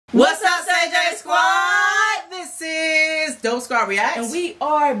What's up, CJ Squad? This is Dope Squad Reacts. And we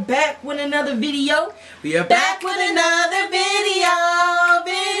are back with another video. We are back with another video.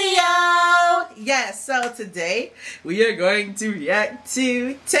 Yes, so today we are going to react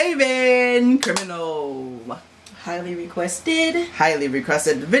to Taemin, Criminal. Highly requested. Highly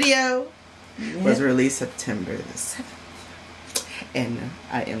requested video. Yep. Was released September the 7th. And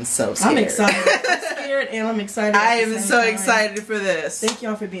I am so scared. I'm excited. I'm scared and I'm excited. I am so excited for this. Thank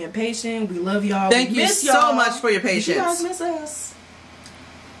y'all for being patient. We love y'all. Thank you so much for your patience. Did you guys miss us?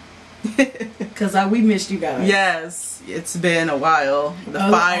 Because we missed you guys. Yes, it's been a while. The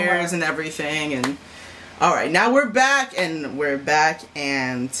fires and everything. And all right, now we're back and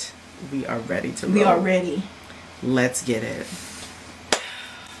we are ready to roll. We are ready. Let's get it.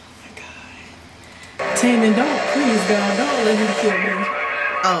 Taemin, please God, don't let him kill me.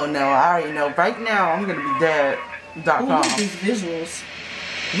 Oh no, I already know. Right now, I'm gonna be dead. .com. Look at these visuals.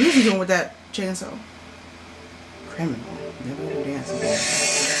 What is he doing with that chainsaw? Criminal. Never let him dance.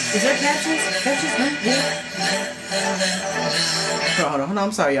 Is there captions? Captions? No? Yeah. Hold on.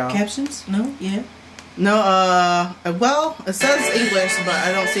 I'm sorry, y'all. Captions? No? Yeah. No, well, it says English, but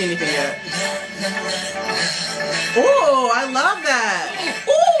I don't see anything yet. Oh, I love that.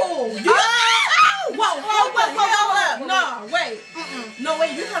 Oh! Whoa, hold up. No, wait. No,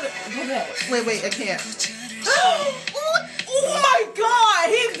 wait, you gotta go back. Wait, I can't. Oh my God!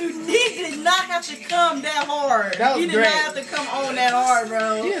 He did not have to come that hard. That was he did great. not have to come on that hard,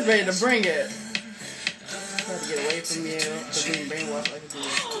 bro. He was ready to bring it. Try to get away from you, to being brainwashed like this.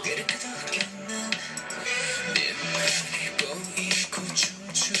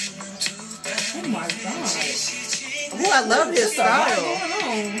 Oh my God. Oh, I love his style.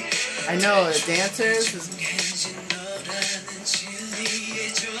 I know, the dancers is...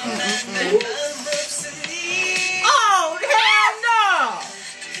 Oh, hell no!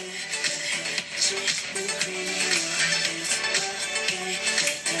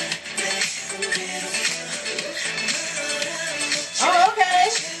 Oh, okay.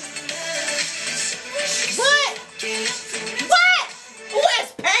 What? Oh,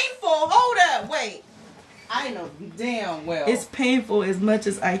 it's painful. Hold up, wait. I know damn well. It's painful as much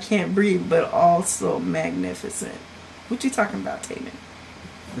as I can't breathe, but also magnificent. What you talking about, Taemin?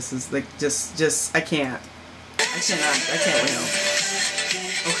 This is like just I can't win.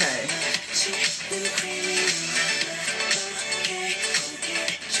 Okay.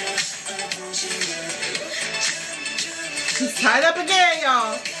 He's tied up again,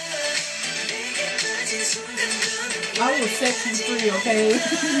 y'all. I will set you free, okay?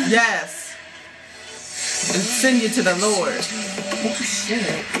 Yes. And send you to the Lord. Oh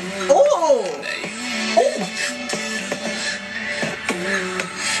shit. Oh!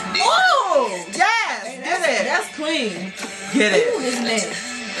 Oh! Yes! Hey, get it! That's clean. Get it. Ooh, his neck.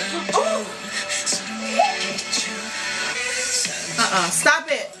 Oh!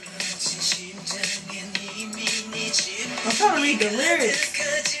 Stop it! I'm trying to read the lyrics.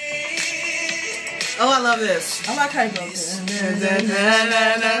 Oh, I love this. I like how it goes. Here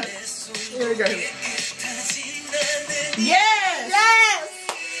we go. Yes! Yes!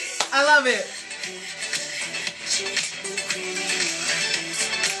 I love it.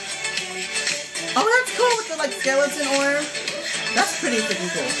 Oh, that's cool with the like skeleton arm. That's pretty freaking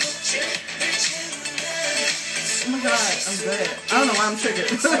cool. Oh my god, I'm good. I don't know why I'm triggered.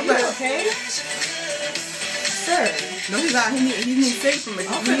 Are you okay? Sir. No, he's not. He needs safe from it.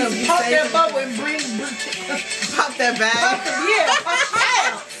 I'm gonna pop that bubble and bring pop that bag. Pop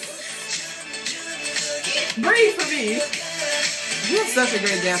that. Breathe for me. He has such a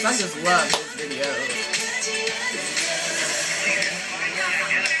great dance. I just love his videos.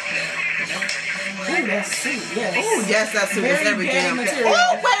 Oh, that suit, yes. Oh, yes, that suit is every damn thing. Material.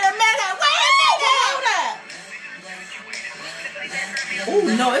 Oh, wait a minute. Oh,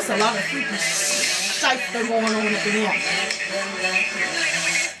 no, it's a lot of freaking shit going on at the end.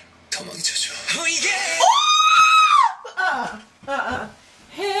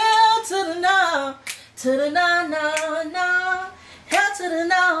 Hell to the no, to the no, no, no. Hell to the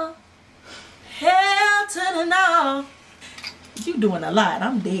no, hell to the no. You doing a lot.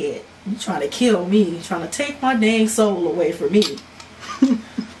 I'm dead. You trying to kill me. You trying to take my dang soul away from me.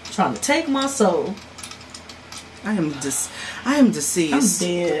 Trying to take my soul. I am deceased. I'm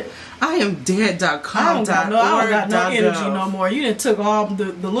dead. I am dead.com. I don't got no energy no more. You done took all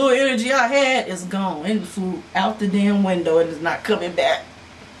the little energy I had is gone. And the food out the damn window and it's not coming back.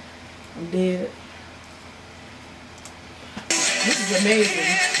 I'm dead. This is amazing.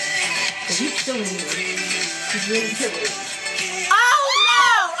 Cause he's killing me. He's really killing me. Oh no!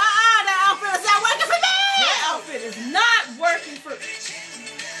 That outfit is not working for me! That outfit is not working for me.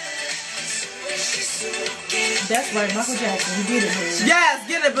 That's right, Michael Jackson. You get it, man. Yes,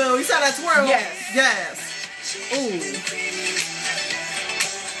 get it, boo. You saw that twirl? Yes. Yes. Ooh.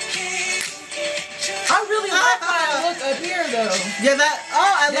 I really like how it look up here, though. Yeah, that. Oh,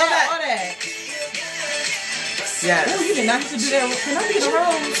 I love that. All that. Yes. Oh, you did not get to do that. Can I be the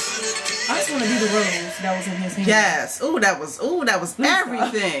rose? I just want to be the rose that was in his hand. Yes. Ooh, that was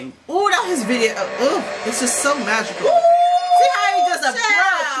everything. Ooh, that was video. Ooh, it's just so magical. See how he just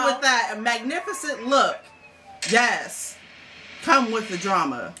approached with that magnificent look. Yes. Come with the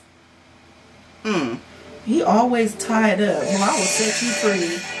drama. He always tied up. Well, I will set you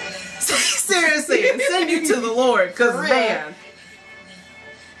free. Seriously, and send you to the Lord. Because, man,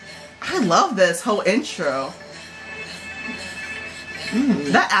 I love this whole intro.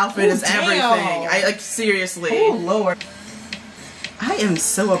 That outfit is everything. I like, seriously. Oh, Lord. I am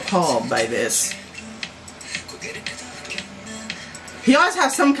so appalled by this. He always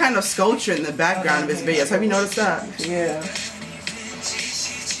has some kind of sculpture in the background of his videos. Have you noticed that? Yeah.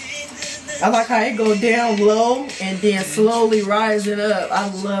 I like how it go down low and then slowly rising up. I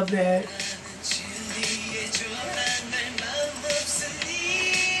love that.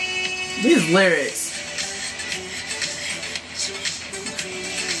 These lyrics.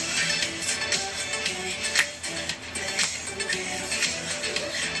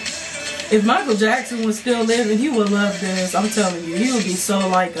 If Michael Jackson was still living, he would love this. I'm telling you, he would be so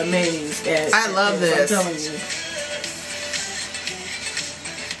like amazed at. I love this. I'm telling you.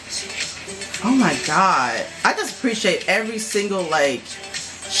 Oh my god! I just appreciate every single like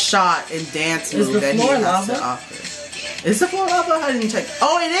shot and dance move that he has to offer. Is the floor lava? I didn't check.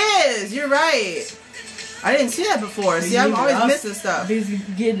 Oh, it is. You're right. I didn't see that before. See, I'm always missing stuff. He's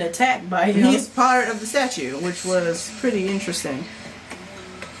getting attacked by him. He's part of the statue, which was pretty interesting.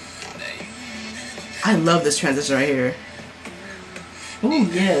 I love this transition right here. Oh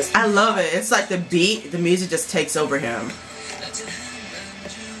yes. I love it. It's like the beat, the music just takes over him.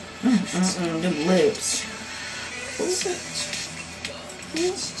 Them lips.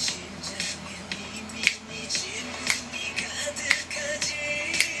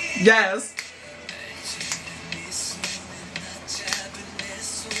 Yes.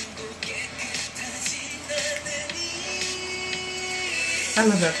 I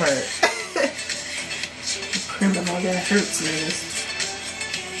love that part. Criminal, that hurts me.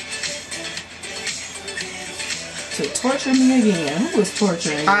 To torture me again. Who was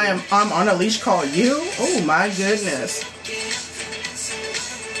torturing me? I'm on a leash called you? Oh my goodness.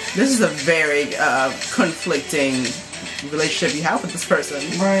 This is a very conflicting relationship you have with this person.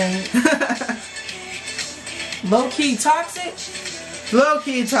 Right. Low-key toxic?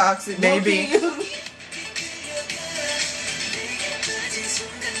 Low-key toxic, baby.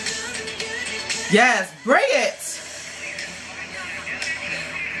 Yes, bring it!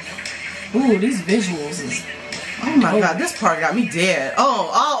 Ooh, these visuals is... Oh my god, this part got me dead. Oh,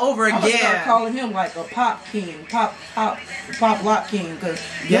 all over again. I'm gonna start calling him like a pop king, pop lock king, because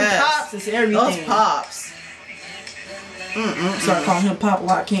yes, pops is everything. Those pops. Start calling him pop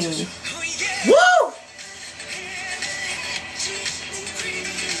lock king. Woo!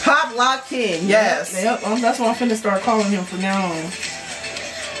 Pop lock king, yes. Yep. That's what I'm finna start calling him from now on.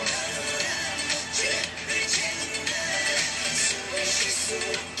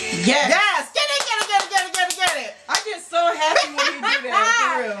 Yes. Yes. Get it. I get so happy when you do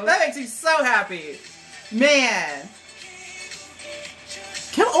that. For real. That makes me so happy. Man.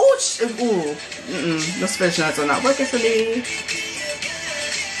 Those fish nuts are not working for me.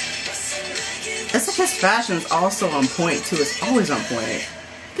 It's like his fashion is also on point too. It's always on point.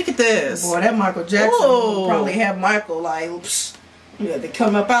 Look at this. Boy, that Michael Jackson will probably have Michael like, psh, you have to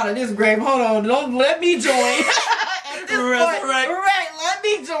come up out of this grave. Hold on, don't let me join. At this point, right, let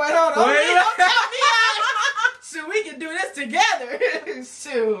me join. Hold on, don't tell me out. Shoot, we can do this together.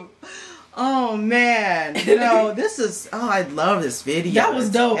 Shoot. Oh man, you know this is. Oh, I love this video. That was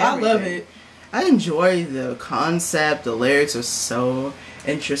dope. Everything. I love it. I enjoy the concept. The lyrics are so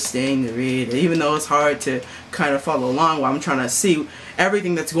interesting to read, even though it's hard to kind of follow along while I'm trying to see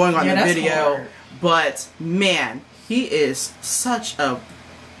everything that's going on in the video. Hard. But man, he is such a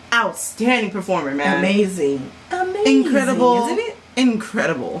outstanding performer, man. Amazing. Incredible, isn't it?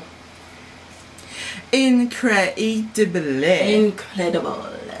 Incredible. Incredible.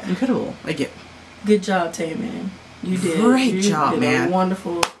 Again. Good job, Taemin. You did. Great job, man. A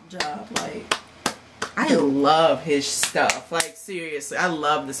wonderful job. Like, I love his stuff. Like, seriously, I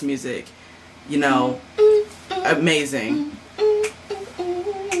love this music. You know, amazing.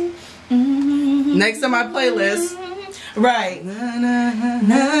 Next on my playlist. Right.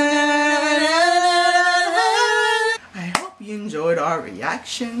 I hope you enjoyed our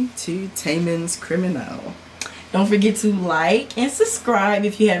reaction to Taemin's Criminal. Don't forget to like and subscribe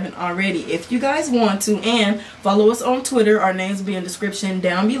if you haven't already, if you guys want to, and follow us on Twitter. Our names will be in the description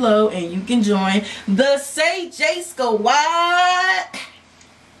down below, and you can join the Say J Squad.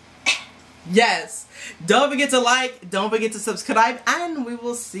 Yes. Don't forget to like, don't forget to subscribe, and we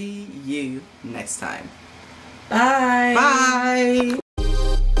will see you next time. Bye. Bye.